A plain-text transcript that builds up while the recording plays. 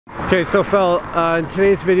Okay, so Fel, in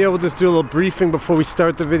today's video, we'll just do a little briefing before we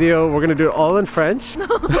start the video. We're gonna do it all in French.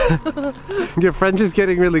 Your French is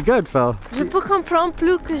getting really good, Fel. Je peux comprendre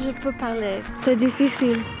plus que je peux parler. C'est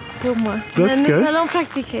difficile pour moi. That's good. Nous allons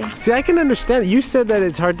pratiquer. See, I can understand. You said that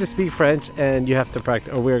it's hard to speak French and you have to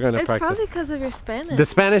practice, or we're gonna practice. It's probably because of your Spanish. The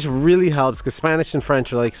Spanish really helps because Spanish and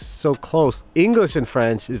French are like so close. English and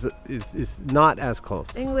French is not as close.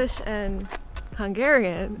 English and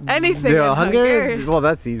Hungarian. Anything Yeah, in Hungarian. Well,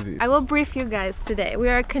 that's easy. I will brief you guys today. We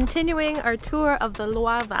are continuing our tour of the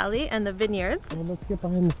Loire Valley and the vineyards. Well, let's get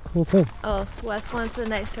behind this cool thing. Oh, Wes wants a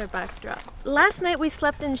nicer backdrop. Last night we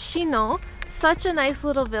slept in Chinon, such a nice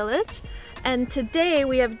little village. And today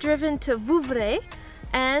we have driven to Vouvray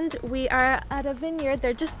and we are at a vineyard.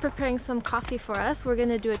 They're just preparing some coffee for us. We're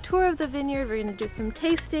gonna do a tour of the vineyard. We're gonna do some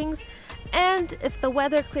tastings. And if the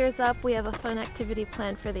weather clears up, we have a fun activity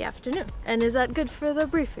planned for the afternoon. And is that good for the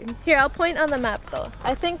briefing? Here, I'll point on the map though.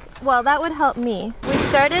 I think, well, that would help me. We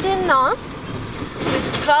started in Nantes. We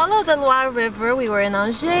followed the Loire River. We were in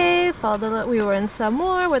Angers, we were in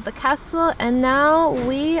Saumur with the castle, and now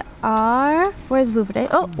we are, where's Vouvray?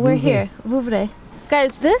 Oh, we're here, Vouvray.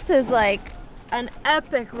 Guys, this is like an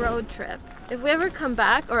epic road trip. If we ever come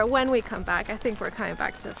back, or when we come back, I think we're coming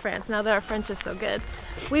back to France now that our French is so good.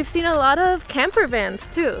 We've seen a lot of camper vans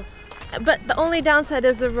too. But the only downside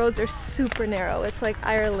is the roads are super narrow. It's like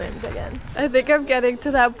Ireland again. I think I'm getting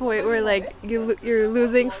to that point where like you're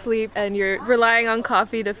losing sleep and you're relying on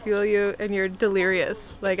coffee to fuel you and you're delirious.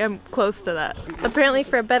 Like I'm close to that. Apparently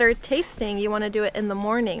for a better tasting, you want to do it in the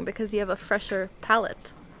morning because you have a fresher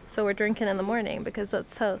palate. So we're drinking in the morning because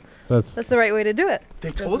that's the right way to do it.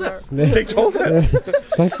 They told us. They told us.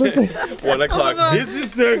 That's what they... 1 o'clock. This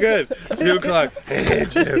is so good. 2 o'clock. Hey,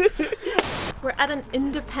 Jim. We're at an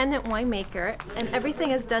independent winemaker and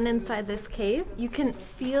everything is done inside this cave. You can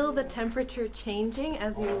feel the temperature changing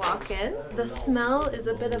as you walk in. The smell is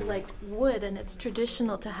a bit of like wood and it's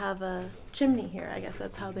traditional to have a chimney here. I guess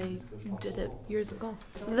that's how they did it years ago.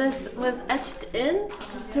 This was etched in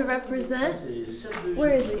to represent,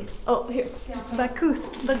 where is he? Oh, here, Bacchus,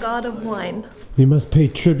 the god of wine. We must pay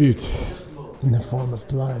tribute in the form of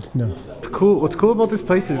blood. No. What's cool about this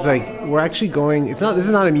place is like we're actually going, this is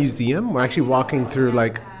not a museum. We're actually walking through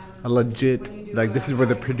like a legit, like this is where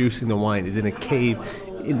they're producing the wine. It's in a cave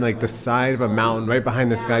in like the side of a mountain right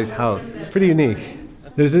behind this guy's house. It's pretty unique.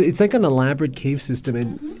 It's like an elaborate cave system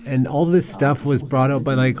and all this stuff was brought out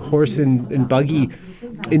by like horse and buggy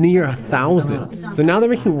in the year 1000. So now they're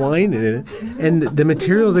making wine in it and the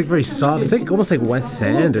material is like very soft. It's like almost like wet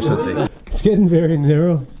sand or something. It's getting very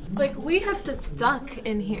narrow. Like we have to duck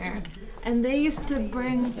in here and they used to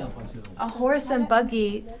bring a horse and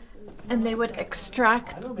buggy and they would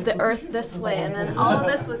extract the earth this way and then all of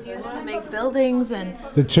this was used to make buildings and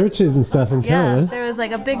the churches and stuff in Canada. Yeah, there was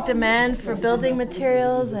like a big demand for building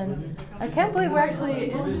materials and I can't believe we're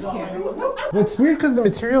actually in here. It's weird because the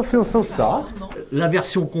material feels so soft. La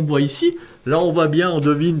version qu'on voit ici, là on voit bien, on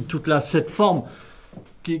devine toute cette forme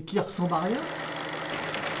qui ressemble à rien.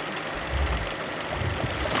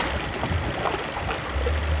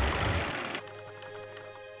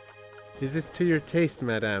 Is this to your taste,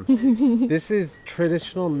 madame? This is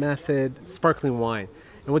traditional method sparkling wine.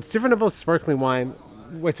 And what's different about sparkling wine,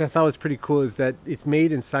 which I thought was pretty cool, is that it's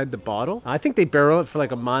made inside the bottle. I think they barrel it for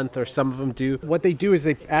like a month, or some of them do. What they do is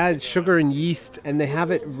they add sugar and yeast and they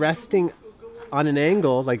have it resting on an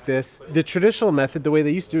angle like this. The traditional method, the way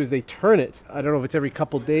they used to do is they turn it, I don't know if it's every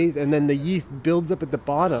couple days, and then the yeast builds up at the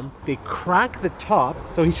bottom. They crack the top.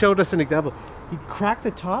 So he showed us an example. He cracked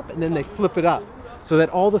the top and then they flip it up, so that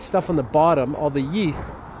all the stuff on the bottom, all the yeast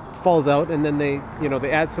falls out, and then they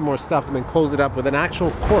add some more stuff and then close it up with an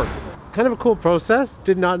actual cork. Kind of a cool process,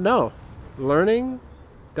 did not know.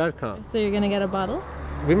 Learning.com. So you're gonna get a bottle?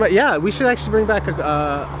 We might, yeah, we should actually bring back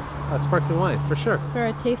a sparkling wine, for sure. For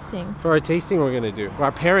our tasting. For our tasting we're gonna do,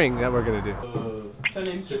 our pairing that we're gonna do.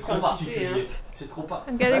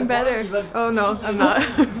 I'm getting better. Oh no, I'm not.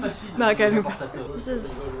 Not getting better. This is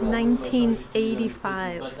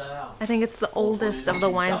 1985. I think it's the oldest of the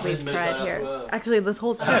wines we've tried here. Actually, this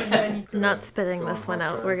whole trip. Not spitting this one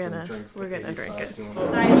out. We're gonna drink it.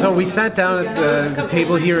 So we sat down at the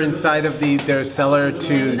table here inside of their cellar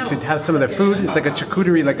to have some of their food. It's like a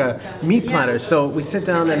charcuterie, like a meat platter. So we sit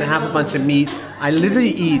down and have a bunch of meat. I literally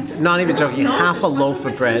eat, not even joking, half a loaf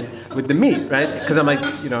of bread with the meat, right? Because I'm like,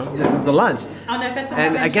 this is the lunch.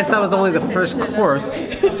 And I guess that was only the first course.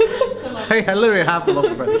 I literally half a loaf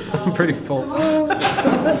of bread. I'm pretty full.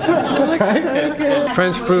 Right?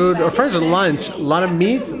 French food or French lunch. A lot of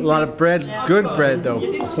meat, a lot of bread. Good bread though,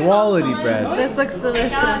 quality bread. This looks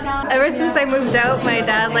delicious. Ever since I moved out, my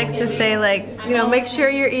dad likes to say like, you know, make sure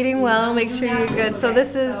you're eating well, make sure you're good. So this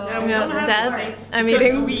is, you know, Dad, I'm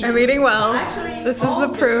eating well. This is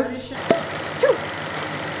the proof.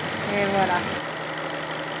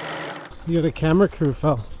 You got a camera crew,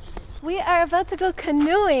 Fel. We are about to go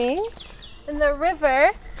canoeing in the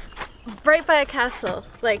river right by a castle.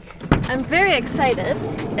 Like, I'm very excited.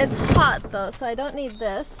 It's hot though, so I don't need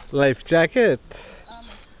this. Life jacket.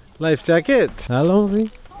 Life jacket. Allons-y.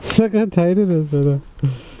 Look how tight it is, brother.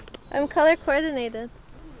 I'm color coordinated.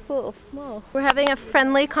 It's a little small. We're having a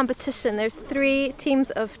friendly competition. There's 3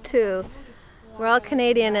 teams of 2. We're all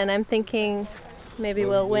Canadian and I'm thinking maybe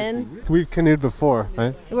we'll win. We've canoed before,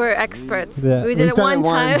 right? We're experts. Yeah. We did it one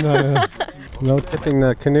time. No tipping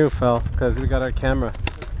the canoe, Fel, because we got our camera.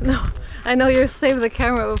 No, I know you saved the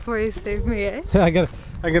camera before you saved me, eh? I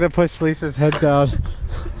gotta push Felicia's head down.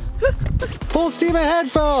 Full steam ahead,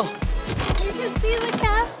 Fel! You can see the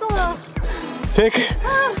castle!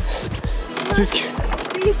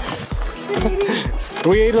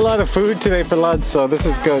 We ate a lot of food today for lunch, so this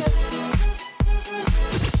is good.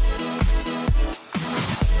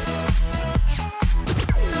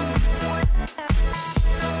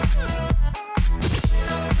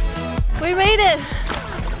 We made it!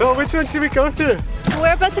 Fel, which one should we go through?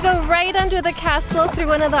 We're about to go right under the castle through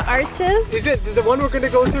one of the arches. Is it the one we're gonna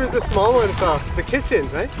go through is the small one, Fel? The kitchen,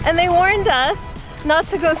 right? And they warned us not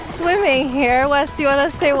to go swimming here. Wes, do you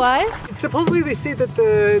want to say why? Supposedly they say that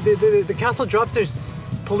the castle drops their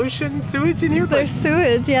pollution, sewage in here. There's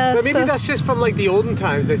sewage, yeah. But maybe that's just from like the olden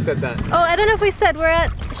times they said that. Oh, I don't know if we said we're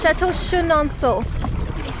at Chateau de Chenonceau.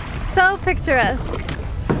 So picturesque.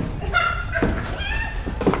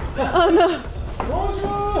 Oh no.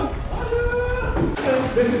 Bonjour!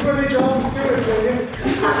 This is where they drop the sewage, right?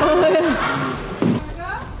 Oh,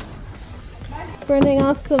 yeah. Burning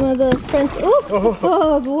off some of the French. Ooh.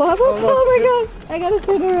 Oh my god! I gotta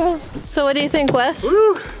turn around. So what do you think, Wes?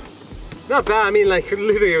 Woo! Not bad. I mean, like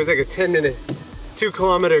literally, it was like a 10-minute,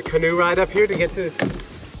 2-kilometer canoe ride up here to get to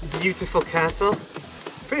the beautiful castle.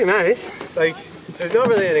 Pretty nice. Like, there's not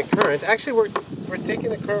really any current. Actually, we're taking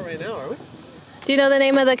the current right now, are we? Do you know the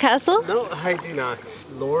name of the castle? No, I do not.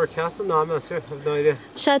 Loire Castle? No, I'm not sure. I have no idea.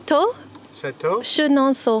 Chateau? Chateau?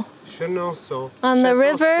 Chenonceau. Chenonceau. On the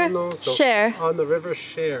river Chenonceau. Cher. On the river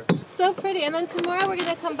Cher. So pretty. And then tomorrow we're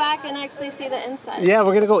gonna come back and actually see the inside. Yeah,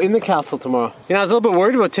 we're gonna go in the castle tomorrow. You know, I was a little bit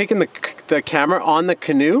worried about taking the camera on the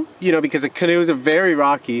canoe, you know, because the canoes are very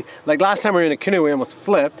rocky. Like last time we were in a canoe, we almost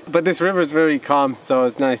flipped. But this river is very calm, so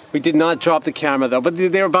it's nice. We did not drop the camera though, but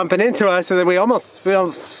they were bumping into us, and then we almost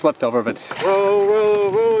flipped over. But row, row,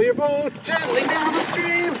 row your boat gently down the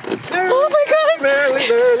stream. Oh my god! Merrily,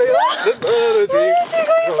 merrily, this not a dream. Why is he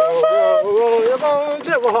going so fast? Row your boat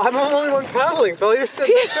gently. Well, I'm the only one paddling, Fel. You're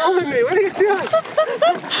sitting there filming me. What are you doing?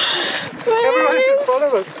 Everyone's in front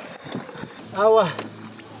of us.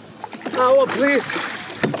 Ow, please.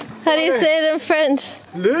 How do you say it in French?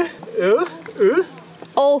 Le,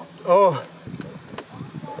 Oh. Oh.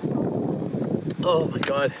 Oh my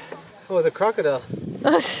god. Oh, it's a crocodile.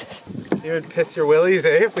 You would piss your willies,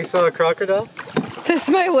 eh, if we saw a crocodile? Piss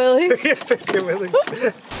my willies. Yeah, piss your willies.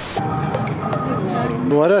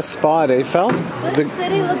 What a spot, eh, Fel? The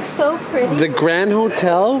city looks so pretty. The Grand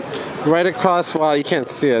Hotel, right across, well, you can't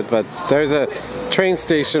see it, but there's a train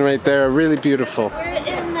station right there, really beautiful. We're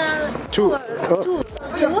in Tour.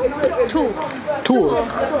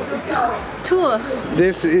 Tour.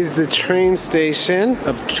 This is the train station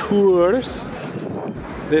of Tours.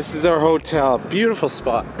 This is our hotel. Beautiful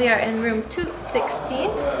spot. We are in room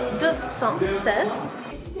 216. 216.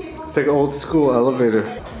 It's like an old school elevator.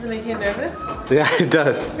 Does it make you nervous? Yeah, it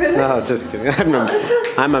does. Really? No, just kidding.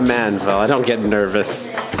 I'm a man, Fel. I don't get nervous.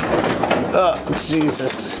 Oh,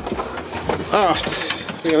 Jesus. Oh,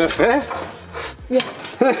 you gonna fit? Yeah.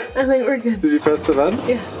 I think we're good. Did you press the button?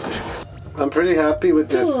 Yeah. I'm pretty happy with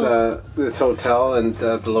this hotel and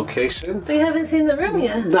the location. But you haven't seen the room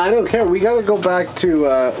yet. No, I don't care. We gotta go back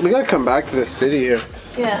to. We gotta come back to this city here.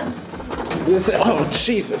 Yeah. Oh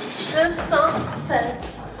Jesus! 216.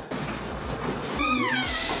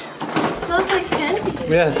 Smells like candy.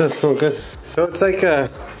 Yeah, it does smell good. So it's like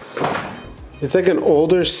an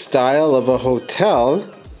older style of a hotel,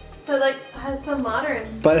 But like has some modern.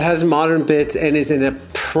 but it has modern bits and is in a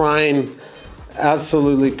prime,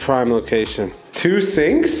 absolutely prime location. 2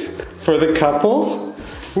 sinks for the couple.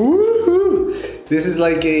 Woohoo! This is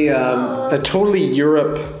like a totally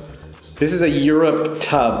Europe This is a Europe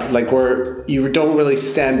tub, like where you don't really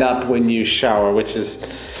stand up when you shower, which is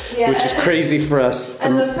crazy for us.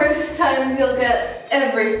 And the first times you'll get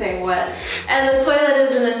everything wet. And the toilet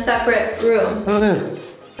is in a separate room. Oh no.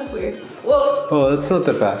 That's weird. Whoa. Oh, that's not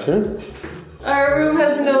the bathroom. Our room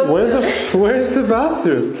has no toilet. Where's the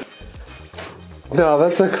bathroom? No,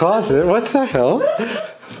 that's a closet. What the hell?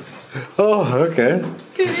 Oh, okay.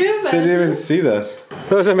 Can you imagine? Didn't even see that.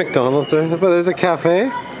 There's a McDonald's there, but there's a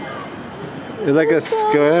cafe. Like a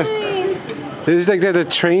square. Nice. There's like the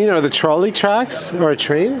train or the trolley tracks or a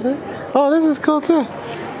train. Oh, this is cool too.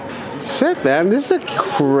 Shit, man, this is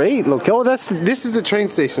a great look. Oh, this is the train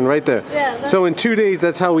station right there. Yeah. So in 2 days,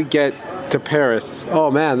 that's how we get to Paris.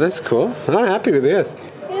 Oh man, that's cool. I'm happy with this.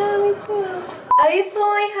 Yeah, me too. I used to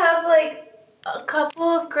only have like a couple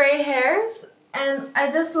of gray hairs, and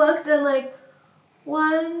I just looked and like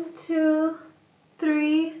 1, 2,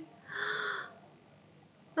 3.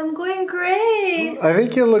 I'm going gray. I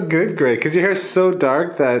think you'll look good gray because your hair's so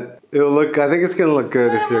dark that it'll look. I think it's gonna look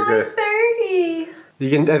good if you're gray. 30. You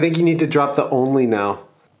can. I think you need to drop the only now.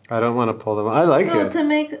 I don't want to pull them. I like it. To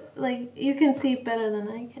make like you can see better than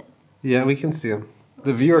I can. Yeah, we can see them.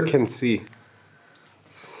 The viewer can see.